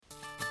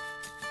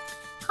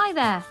Hi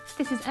there,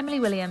 this is Emily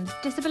Williams,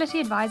 Disability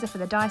Advisor for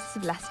the Diocese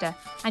of Leicester,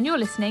 and you're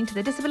listening to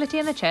the Disability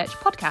in the Church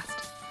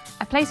podcast,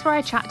 a place where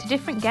I chat to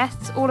different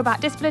guests all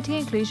about disability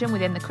inclusion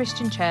within the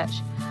Christian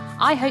Church.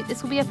 I hope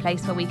this will be a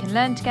place where we can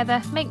learn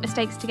together, make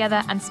mistakes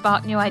together, and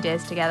spark new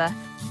ideas together.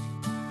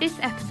 This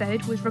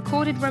episode was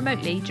recorded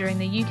remotely during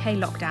the UK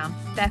lockdown,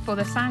 therefore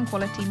the sound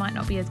quality might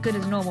not be as good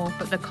as normal,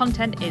 but the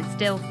content is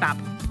still fab.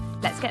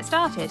 Let's get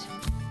started.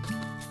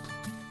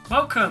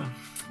 Welcome.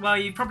 Well,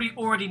 you've probably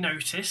already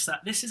noticed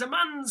that this is a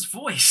man's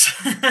voice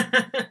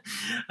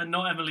and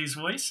not Emily's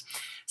voice.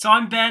 So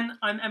I'm Ben,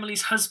 I'm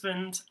Emily's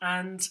husband,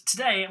 and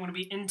today I'm going to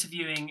be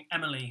interviewing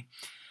Emily.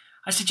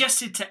 I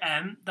suggested to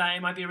Em that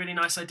it might be a really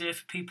nice idea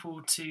for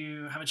people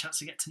to have a chance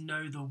to get to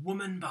know the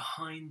woman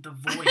behind the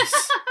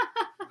voice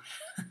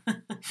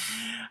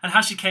and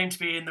how she came to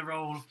be in the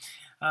role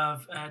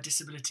of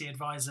Disability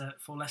Advisor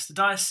for Leicester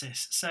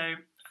Diocese. So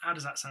how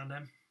does that sound,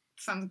 Em?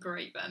 Sounds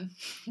great, Ben.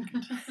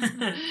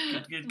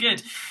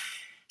 Good.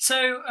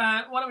 So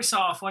why don't we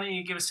start off? Why don't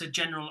you give us a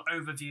general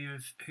overview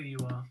of who you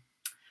are?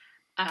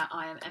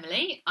 I am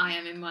Emily. I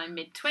am in my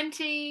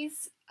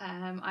mid-20s.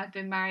 I've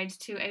been married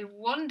to a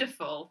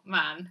wonderful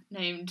man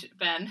named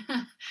Ben.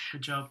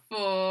 Good job.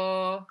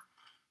 For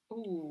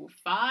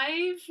 5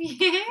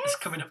 years? It's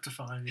coming up to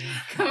 5, yeah.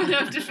 Coming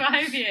up to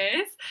 5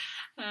 years.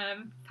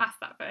 Passed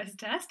that first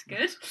test,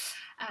 good.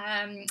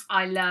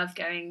 I love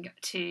going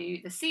to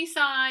the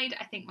seaside.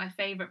 I think my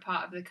favourite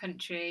part of the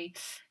country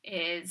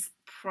is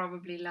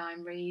probably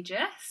Lyme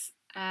Regis.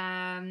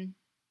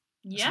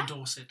 It's in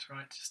Dorset,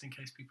 right? Just in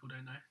case people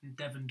don't know. In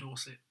Devon,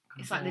 Dorset.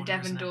 It's like the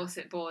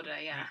Devon-Dorset border,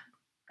 yeah.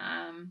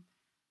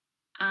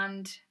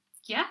 And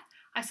yeah,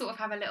 I sort of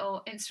have a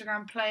little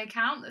Instagram play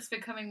account that's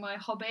becoming my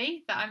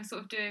hobby that I'm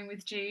sort of doing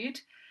with Jude.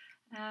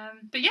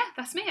 But yeah,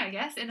 that's me, I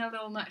guess, in a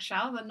little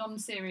nutshell, the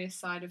non-serious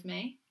side of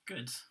me.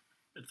 Good.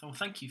 Well,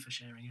 thank you for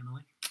sharing,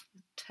 Emily.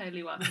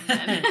 Totally welcome,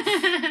 then.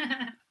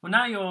 Well,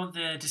 now you're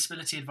the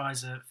Disability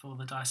Advisor for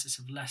the Diocese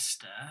of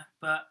Leicester,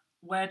 but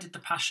where did the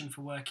passion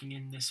for working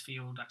in this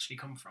field actually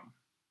come from?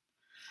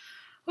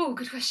 Oh,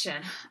 good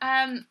question.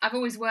 I've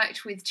always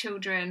worked with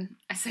children.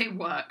 I say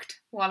worked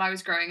while I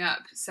was growing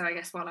up. So I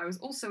guess while I was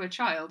also a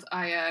child,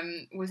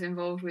 I was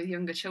involved with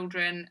younger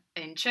children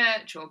in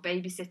church or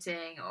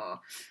babysitting or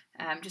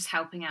just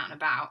helping out and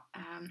about.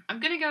 I'm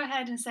going to go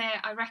ahead and say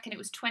I reckon it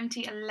was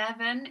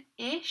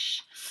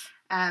 2011-ish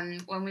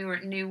when we were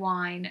at New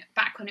Wine,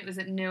 back when it was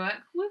at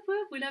Newark. Whoop,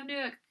 whoop, we love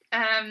Newark.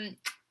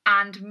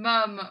 And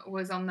Mum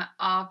was on the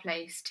Our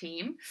Place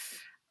team.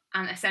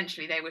 And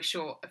essentially, they were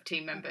short of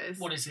team members.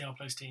 What is the Our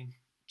Place team?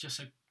 Just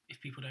so if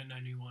people don't know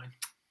New Wine.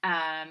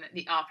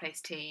 The Our Place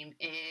team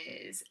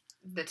is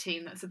the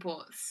team that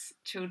supports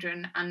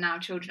children and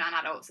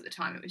adults. At the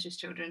time, it was just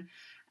children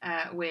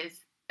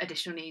with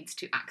additional needs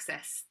to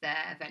access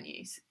their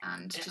venues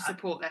and to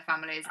support their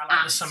families at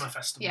the Summer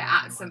Festival.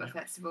 Yeah, at the Summer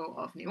Festival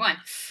of New Wine.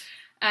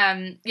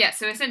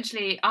 So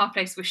essentially, Our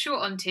Place was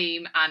short on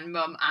team, and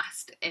Mum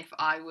asked if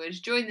I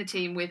would join the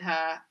team with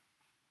her.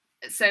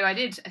 So I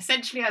did,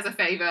 essentially as a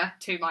favour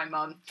to my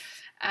mum.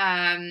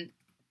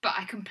 But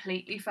I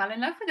completely fell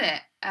in love with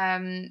it.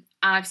 And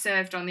I've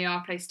served on the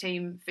Our Place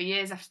team for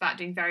years after that,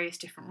 doing various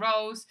different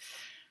roles.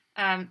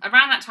 Around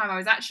that time, I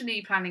was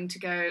actually planning to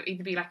go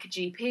either be like a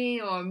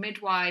GP or a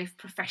midwife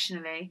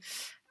professionally.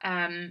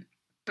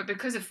 But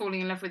because of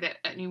falling in love with it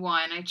at New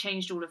Wine, I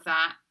changed all of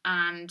that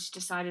and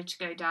decided to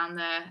go down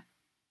the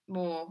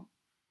more,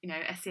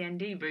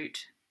 SEND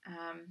route.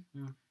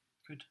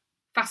 Good.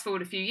 Fast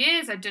forward a few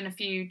years, I'd done a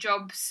few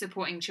jobs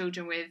supporting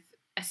children with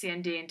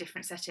SEND in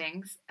different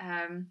settings.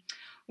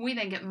 We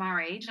then get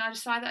married, and I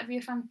decided that'd be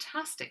a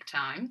fantastic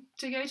time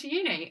to go to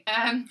uni.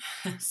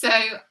 So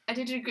I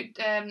did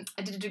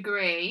a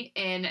degree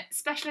in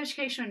Special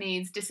Educational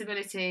Needs,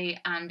 Disability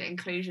and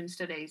Inclusion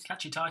Studies.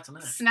 Catchy title,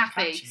 isn't it?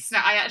 Snappy.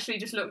 I actually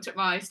just looked at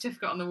my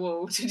certificate on the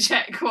wall to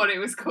check what it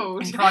was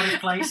called. In pride of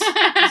place,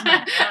 isn't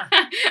it?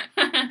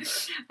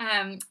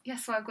 Yeah.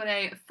 So I've got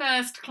a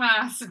first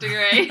class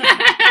degree.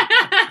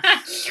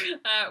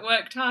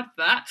 Worked hard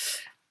for that.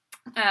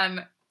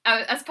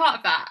 As part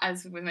of that,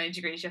 as with many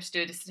degrees, you have to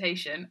do a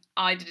dissertation.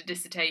 I did a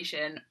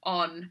dissertation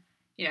on,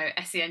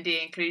 SEND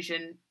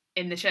inclusion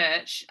in the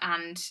church,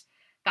 and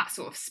that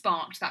sort of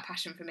sparked that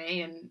passion for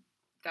me, and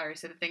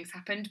various other things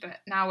happened,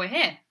 but now we're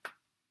here.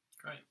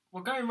 Great.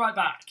 Well, going right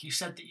back, you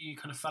said that you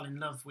kind of fell in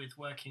love with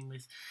working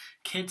with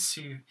kids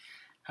who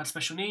had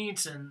special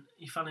needs, and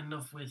you fell in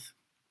love with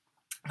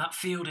that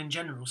field in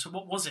general. So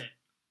what was it,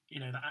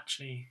 that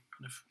actually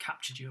kind of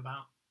captured you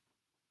about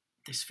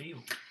this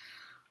field?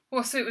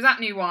 Well, so it was at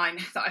New Wine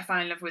that I fell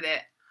in love with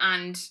it.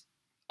 And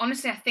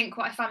honestly, I think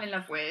what I fell in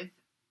love with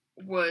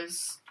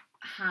was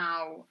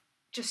how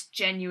just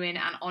genuine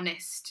and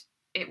honest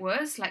it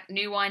was. Like,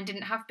 New Wine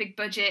didn't have big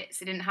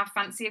budgets. It didn't have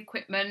fancy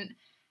equipment.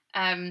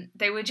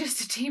 They were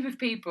just a team of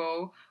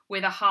people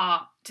with a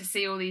heart to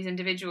see all these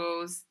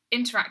individuals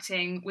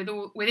interacting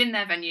within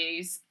their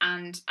venues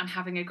and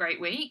having a great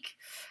week.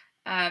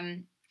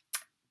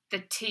 the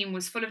team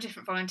was full of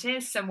different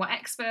volunteers. Some were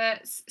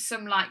experts,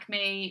 some like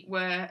me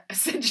were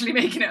essentially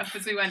making it up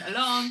as we went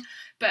along,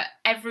 but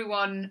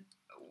everyone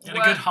You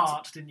had a good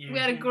heart, didn't you? We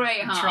had a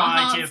great heart. Tried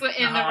Our hearts were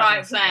in the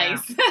right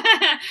place.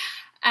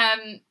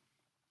 Yeah.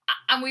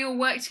 And we all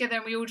worked together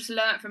and we all just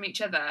learnt from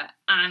each other.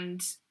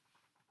 And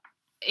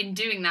in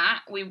doing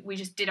that, we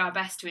just did our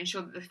best to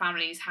ensure that the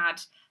families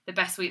had the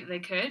best week that they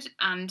could.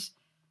 And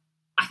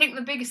I think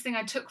the biggest thing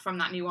I took from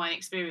that New Wine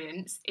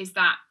experience is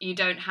that you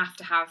don't have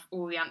to have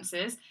all the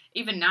answers.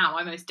 Even now,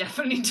 I most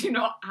definitely do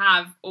not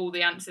have all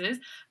the answers.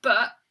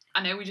 But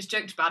I know we just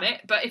joked about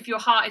it. But if your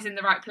heart is in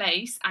the right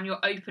place and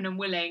you're open and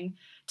willing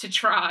to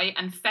try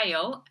and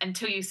fail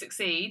until you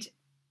succeed,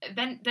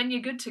 then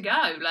you're good to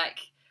go. Like,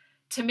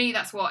 to me,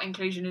 that's what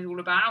inclusion is all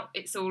about.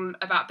 It's all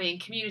about being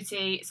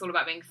community. It's all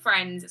about being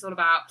friends. It's all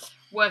about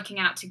working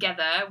out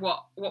together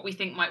what we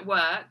think might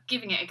work,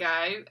 giving it a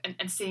go,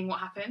 and seeing what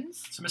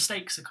happens. So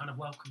mistakes are kind of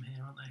welcome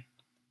here, aren't they?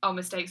 Oh,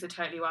 mistakes are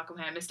totally welcome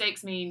here.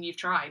 Mistakes mean you've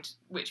tried,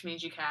 which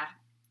means you care.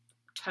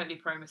 Totally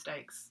pro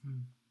mistakes.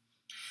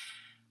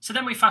 So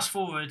then we fast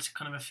forward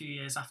kind of a few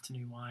years after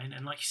New Wine,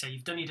 and like you say,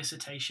 you've done your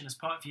dissertation as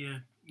part of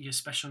your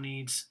special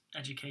needs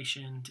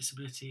education,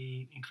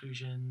 disability,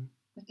 inclusion,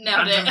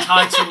 random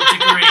title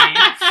degree.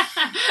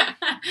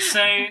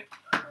 So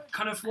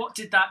kind of what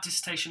did that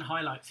dissertation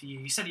highlight for you?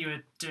 You said you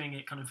were doing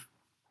it kind of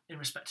in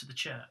respect to the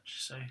church,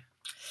 so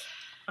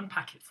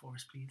unpack it for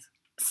us, please.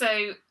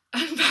 So,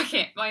 unpack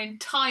it, my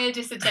entire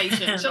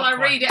dissertation. Shall I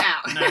read it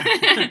out?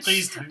 No,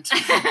 please don't.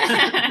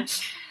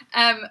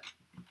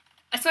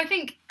 So I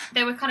think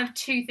there were kind of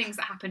two things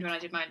that happened when I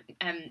did my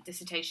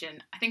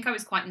dissertation. I think I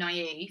was quite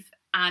naive,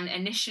 and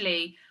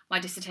initially my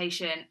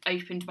dissertation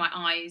opened my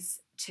eyes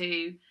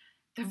to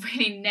the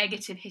really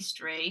negative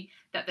history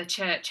that the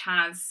church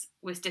has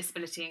with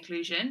disability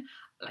inclusion.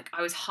 Like,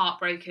 I was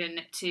heartbroken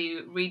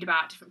to read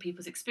about different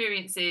people's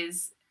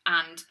experiences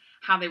and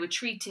how they were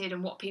treated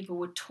and what people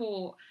were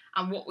taught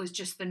and what was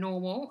just the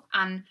normal.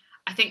 And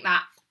I think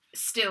that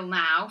still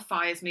now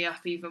fires me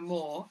up even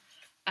more.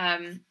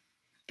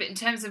 But in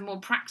terms of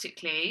more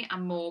practically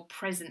and more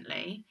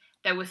presently,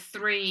 there were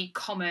three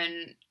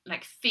common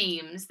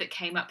themes that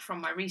came up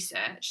from my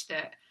research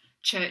that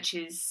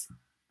churches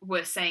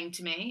were saying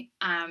to me,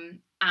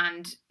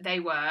 and they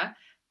were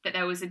that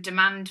there was a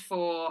demand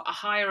for a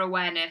higher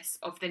awareness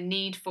of the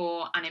need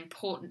for and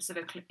importance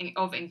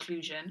of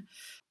inclusion,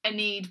 a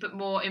need, but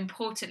more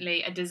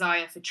importantly, a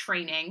desire for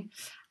training,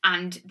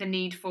 and the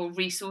need for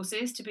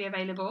resources to be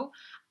available.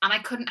 And I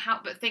couldn't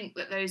help but think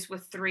that those were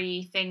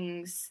three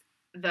things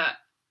that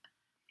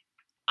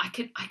I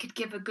could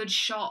give a good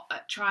shot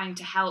at trying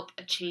to help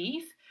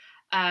achieve.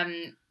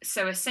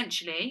 So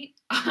essentially,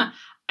 I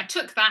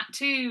took that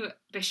to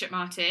Bishop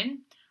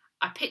Martin,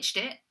 I pitched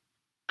it,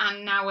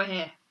 and now we're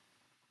here.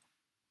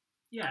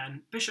 Yeah,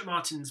 and Bishop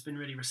Martin's been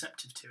really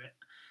receptive to it.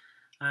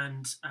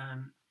 And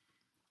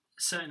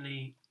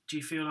certainly, do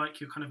you feel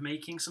like you're kind of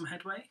making some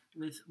headway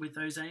with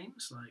those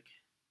aims?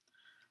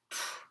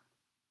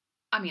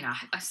 I mean,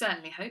 I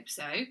certainly hope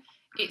so.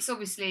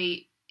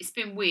 It's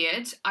been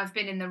weird. I've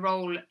been in the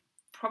role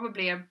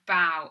probably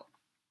about,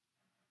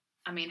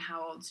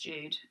 how old's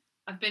Jude?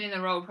 I've been in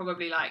the role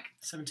probably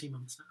 17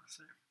 months now,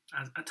 so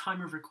at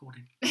time of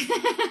recording.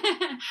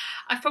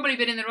 I've probably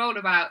been in the role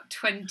about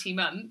 20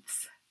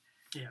 months.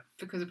 Yeah.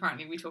 Because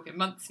apparently we talk in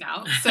months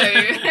now, so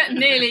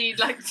nearly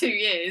 2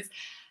 years.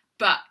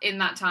 But in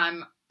that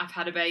time, I've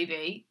had a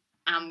baby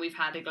and we've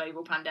had a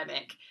global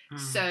pandemic.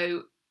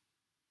 So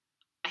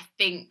I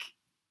think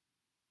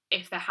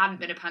if there hadn't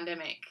been a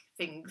pandemic,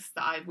 things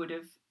that I would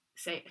have,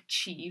 say,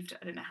 achieved,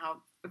 I don't know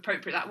how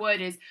appropriate that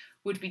word is,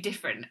 would be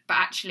different. But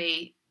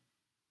actually,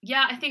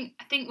 yeah, I think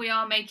we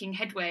are making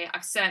headway.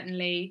 I've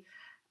certainly,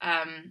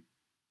 I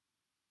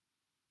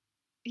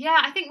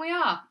think we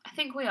are.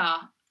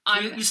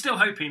 You're still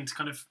hoping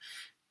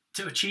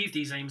to achieve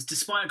these aims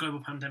despite a global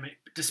pandemic,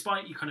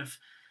 despite you kind of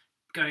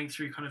going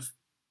through kind of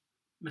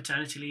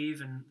maternity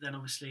leave and then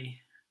obviously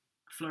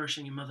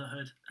flourishing in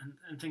motherhood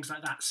and things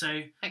like that.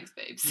 So thanks,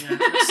 babes. Yeah,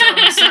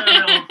 so a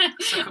little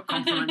suck-up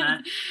compliment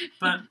there.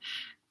 But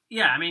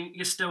yeah,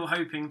 you're still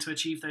hoping to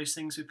achieve those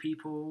things with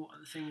people,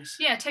 other things.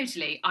 Yeah,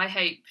 totally. I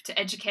hope to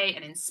educate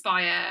and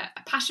inspire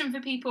a passion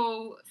for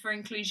people, for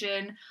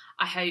inclusion.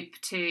 I hope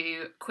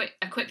to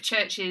equip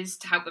churches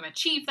to help them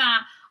achieve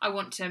that. I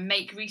want to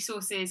make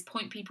resources,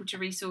 point people to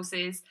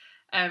resources.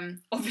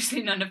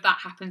 Obviously, none of that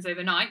happens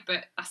overnight,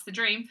 but that's the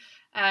dream.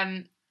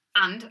 And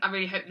I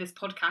really hope this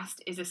podcast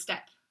is a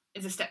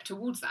step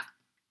towards that.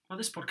 Well,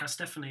 this podcast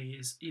definitely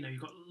is. You've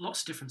got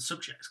lots of different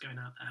subjects going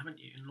out there, haven't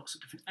you? And lots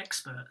of different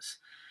experts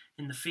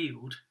in the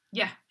field,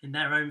 in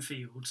their own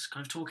fields,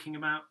 kind of talking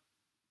about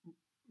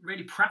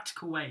really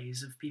practical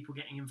ways of people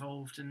getting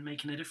involved and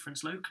making a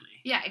difference locally.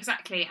 Yeah,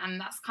 exactly. And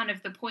that's kind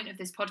of the point of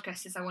this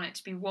podcast, is I want it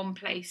to be one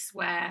place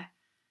where,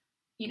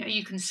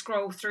 you can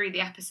scroll through the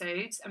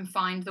episodes and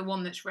find the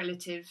one that's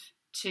relative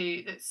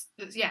to,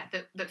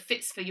 that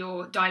fits for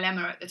your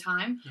dilemma at the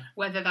time,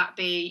 whether that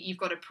be you've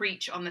got to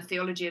preach on the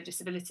theology of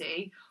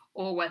disability,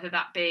 or whether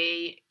that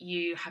be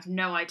you have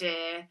no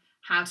idea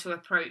how to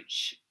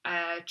approach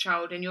a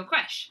child in your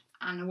creche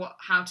and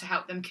how to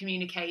help them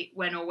communicate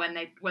when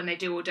they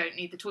do or don't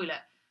need the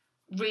toilet.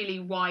 Really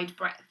wide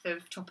breadth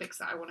of topics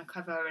that I want to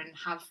cover and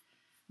have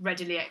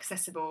readily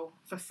accessible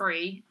for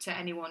free to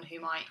anyone who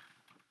might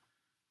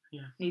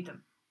need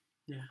them.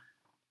 Yeah.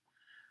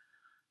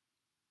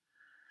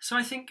 So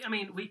I think,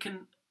 we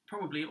can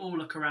probably all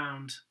look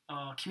around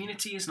our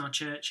communities and our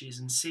churches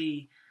and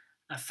see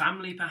a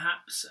family,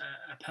 perhaps,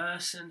 a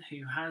person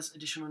who has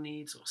additional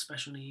needs or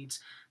special needs,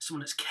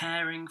 someone that's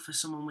caring for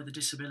someone with a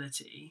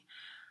disability.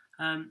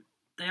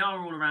 They are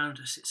all around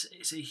us.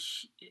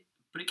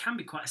 But it can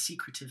be quite a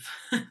secretive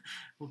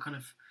or kind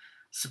of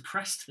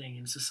suppressed thing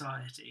in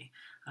society.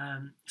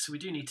 So we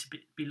do need to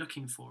be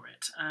looking for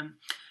it.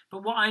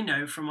 But what I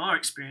know from our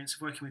experience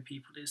of working with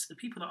people is the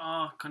people that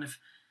are kind of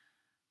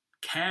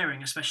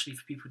caring, especially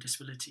for people with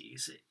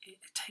disabilities,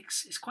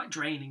 it's quite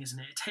draining, isn't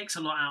it? It takes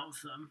a lot out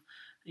of them,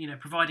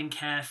 providing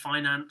care,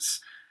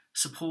 finance,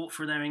 support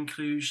for their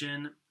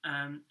inclusion,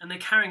 and they're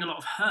carrying a lot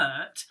of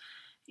hurt,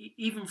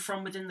 even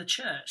from within the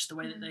church, the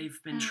way that they've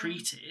been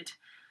treated.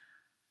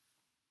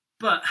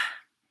 But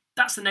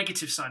that's the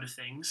negative side of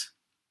things.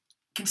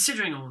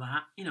 Considering all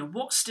that,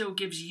 what still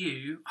gives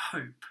you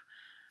hope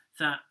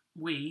that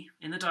we,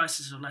 in the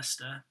Diocese of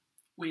Leicester,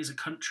 we as a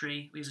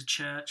country, we as a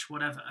church,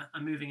 whatever,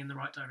 are moving in the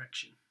right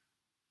direction?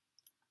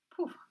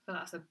 So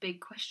that's a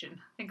big question.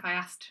 I think I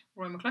asked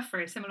Roy McClough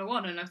for a similar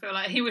one, and I feel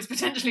like he was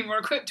potentially more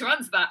equipped to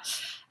answer that.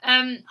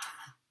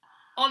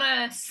 On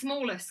a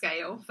smaller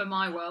scale, for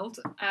my world,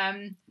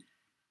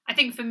 I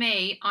think for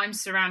me, I'm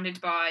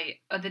surrounded by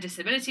other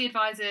disability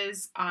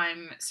advisors,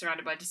 I'm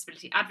surrounded by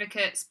disability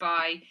advocates,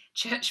 by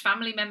church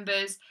family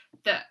members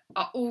that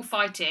are all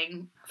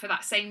fighting for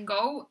that same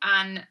goal,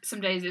 and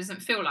some days it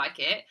doesn't feel like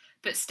it,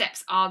 but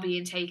steps are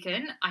being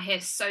taken. I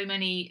hear so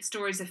many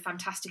stories of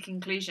fantastic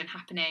inclusion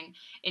happening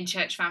in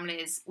church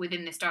families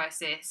within this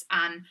diocese,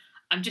 and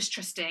I'm just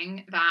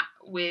trusting that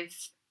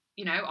with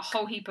a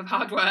whole heap of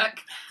hard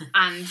work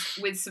and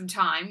with some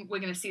time, we're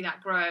going to see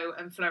that grow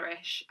and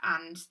flourish.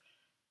 And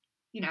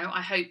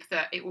I hope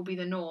that it will be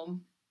the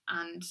norm,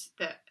 and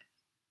that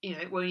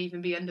it won't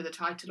even be under the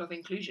title of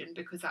inclusion,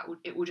 because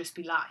it will just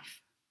be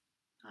life.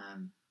 I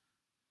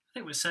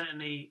think we're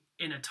certainly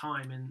in a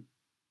time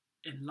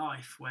in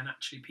life when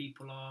actually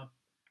people are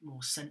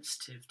more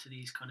sensitive to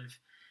these kind of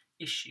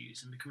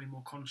issues and becoming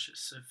more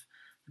conscious of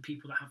the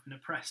people that have been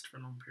oppressed for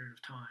a long period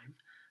of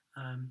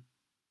time.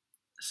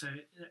 So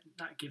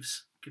that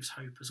gives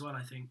hope as well.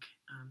 I think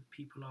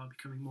people are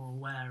becoming more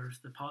aware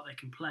of the part they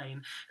can play.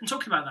 And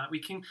talking about that, we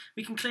can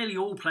clearly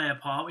all play a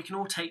part. We can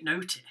all take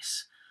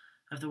notice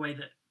of the way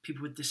that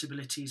people with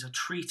disabilities are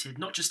treated,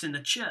 not just in the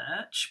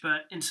church,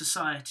 but in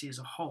society as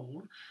a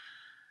whole.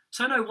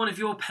 So I know one of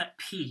your pet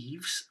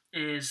peeves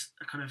is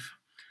a kind of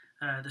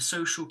the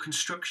social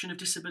construction of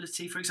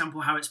disability, for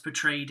example, how it's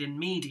portrayed in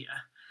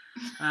media.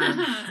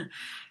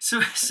 So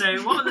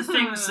what are the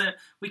things that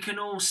we can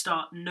all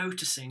start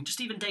noticing,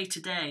 just even day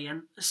to day,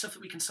 and the stuff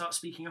that we can start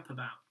speaking up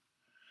about?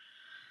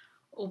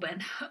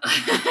 Ben.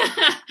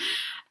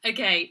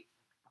 Okay,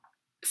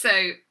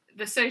 so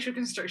the social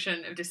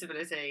construction of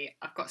disability,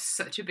 I've got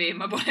such a bee in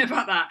my body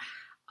about that.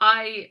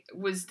 I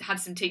had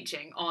some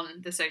teaching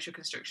on the social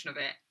construction of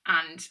it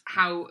and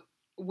how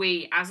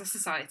we as a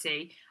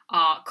society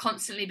are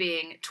constantly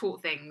being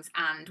taught things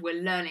and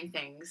we're learning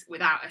things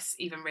without us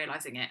even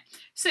realising it.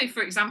 So,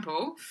 for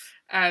example,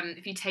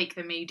 if you take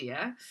the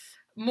media,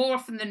 more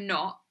often than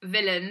not,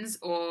 villains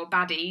or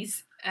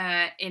baddies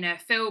in a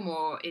film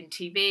or in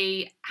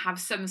TV have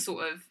some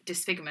sort of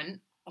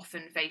disfigurement,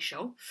 often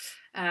facial.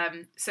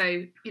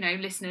 So,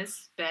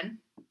 listeners, Ben,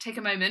 take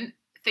a moment,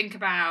 think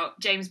about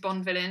James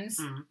Bond villains,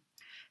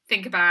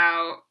 think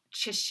about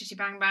Chitty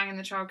Bang Bang and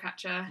the Child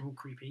Catcher. All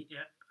creepy,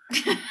 yeah.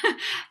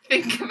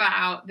 Think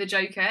about the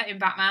Joker in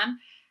Batman.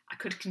 I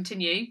could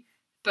continue,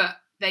 but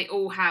they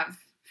all have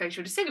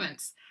facial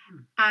disfigurements.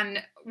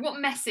 And what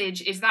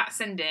message is that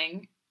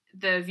sending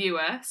the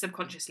viewer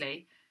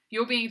subconsciously?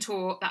 You're being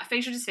taught that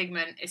facial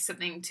disfigurement is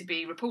something to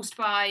be repulsed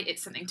by,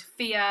 it's something to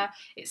fear,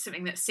 it's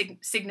something that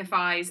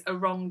signifies a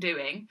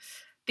wrongdoing.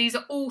 These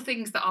are all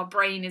things that our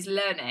brain is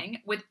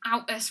learning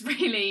without us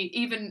really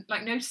even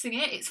noticing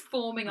it. It's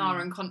forming our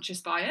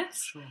unconscious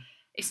bias. Sure.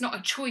 It's not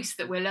a choice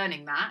that we're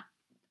learning that.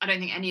 I don't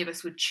think any of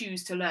us would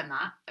choose to learn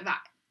that.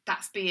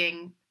 That's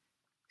being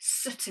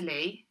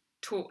subtly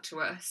taught to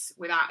us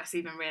without us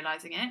even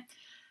realising it.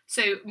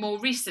 So more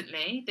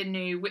recently, the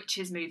new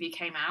Witches movie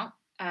came out.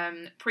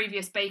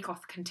 Previous Bake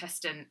Off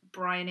contestant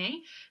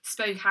Bryony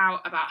spoke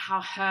out about how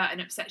hurt and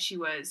upset she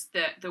was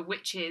that the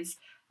witches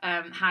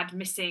had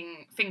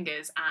missing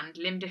fingers and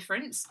limb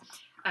difference.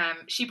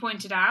 She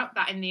pointed out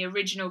that in the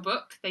original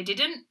book they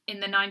didn't, in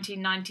the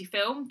 1990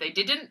 film they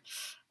didn't,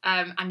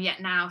 and yet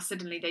now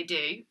suddenly they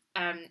do.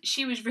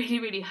 She was really,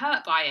 really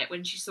hurt by it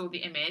when she saw the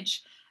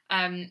image,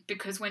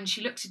 because when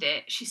she looked at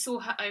it, she saw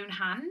her own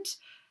hand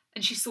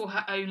and she saw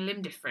her own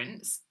limb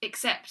difference,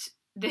 except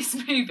this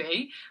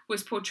movie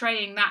was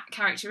portraying that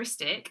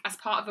characteristic as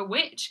part of a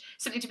witch,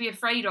 something to be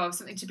afraid of,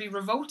 something to be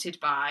revolted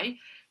by.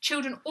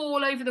 children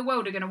all over the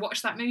world are going to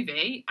watch that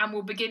movie and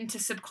will begin to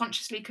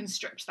subconsciously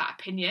construct that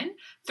opinion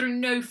through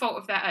no fault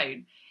of their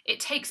own. It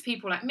takes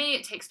people like me,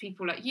 it takes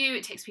people like you,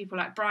 it takes people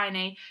like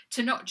Bryony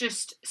to not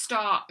just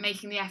start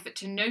making the effort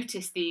to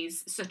notice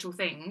these subtle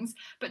things,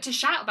 but to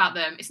shout about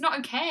them. It's not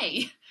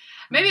okay.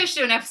 Maybe I should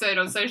do an episode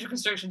on social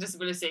construction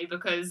disability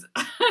because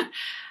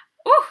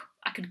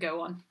I could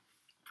go on.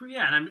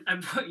 Yeah,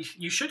 and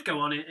you should go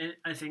on.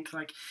 I think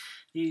like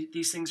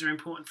these things are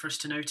important for us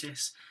to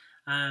notice.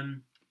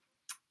 And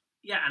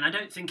I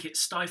don't think it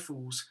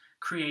stifles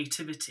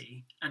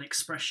creativity and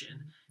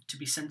expression to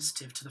be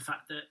sensitive to the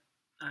fact that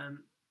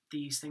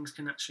these things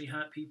can actually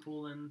hurt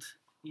people, and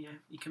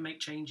you can make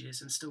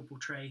changes and still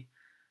portray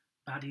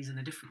baddies in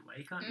a different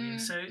way, can't you?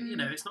 So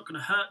it's not going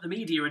to hurt the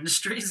media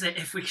industry, is it,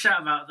 if we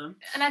shout about them?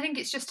 And I think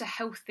it's just a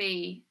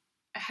healthy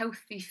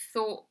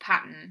thought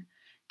pattern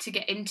to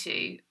get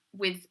into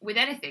with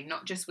anything,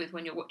 not just with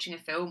when you're watching a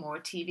film or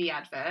a TV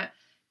advert.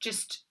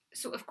 Just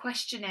sort of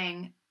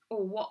questioning,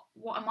 what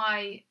am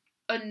I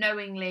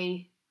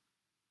unknowingly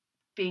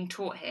being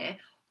taught here?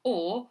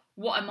 Or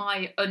what am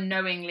I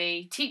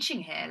unknowingly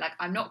teaching here? Like,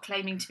 I'm not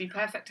claiming to be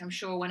perfect. I'm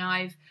sure when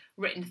I've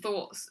written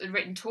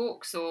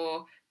talks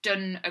or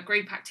done a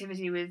group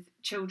activity with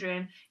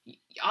children,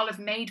 I'll have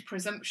made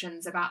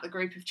presumptions about the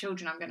group of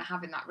children I'm going to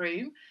have in that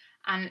room.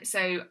 And so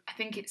I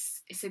think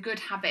it's a good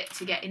habit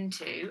to get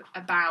into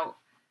about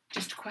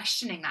just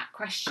questioning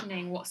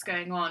what's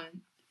going on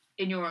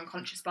in your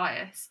unconscious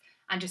bias,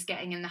 and just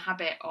getting in the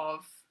habit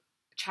of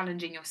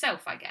challenging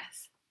yourself, I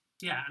guess.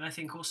 Yeah, and I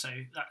think also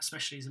that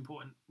especially is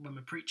important when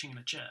we're preaching in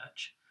a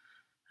church,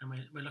 and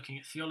we're looking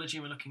at theology,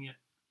 and we're looking at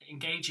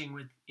engaging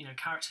with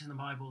characters in the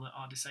Bible that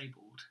are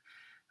disabled,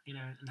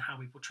 and how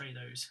we portray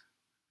those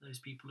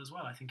people as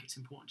well. I think it's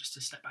important just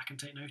to step back and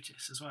take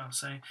notice as well.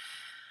 So,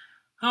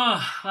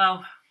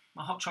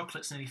 my hot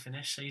chocolate's nearly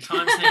finished, so your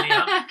time's nearly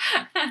up.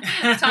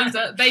 Time's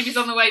up. Baby's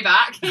on the way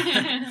back.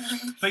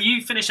 But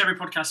you finish every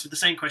podcast with the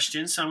same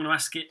question, so I'm going to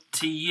ask it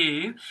to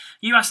you.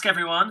 You ask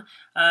everyone,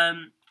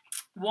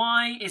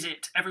 why is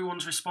it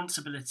everyone's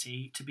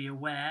responsibility to be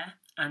aware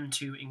and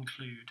to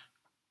include?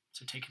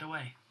 So take it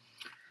away.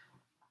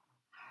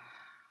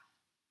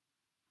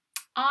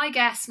 I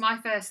guess my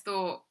first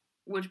thought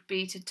would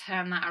be to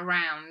turn that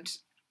around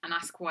and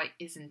ask, why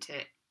isn't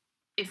it?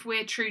 If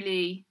we're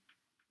truly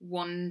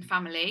one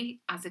family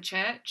as a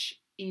church,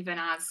 even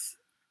as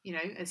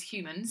as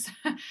humans,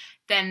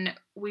 then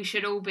we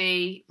should all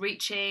be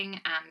reaching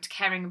and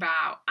caring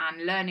about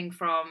and learning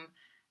from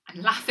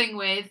and laughing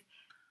with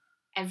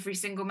every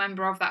single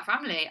member of that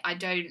family. I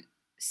don't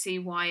see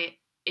why it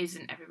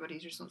isn't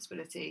everybody's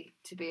responsibility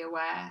to be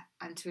aware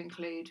and to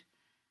include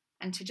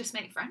and to just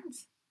make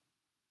friends.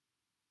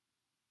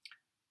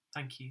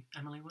 Thank you,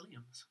 Emily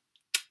Williams.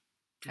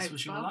 This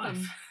was your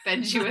life.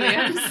 Benji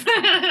Williams.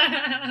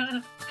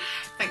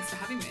 Thanks for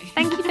having me.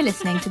 Thank you for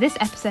listening to this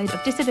episode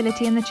of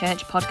Disability in the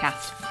Church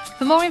podcast.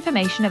 For more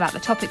information about the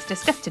topics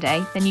discussed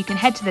today, then you can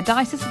head to the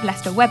Diocese of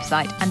Leicester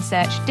website and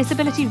search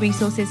Disability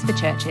Resources for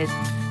Churches.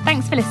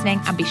 Thanks for listening,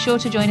 and be sure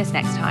to join us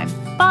next time.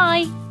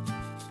 Bye!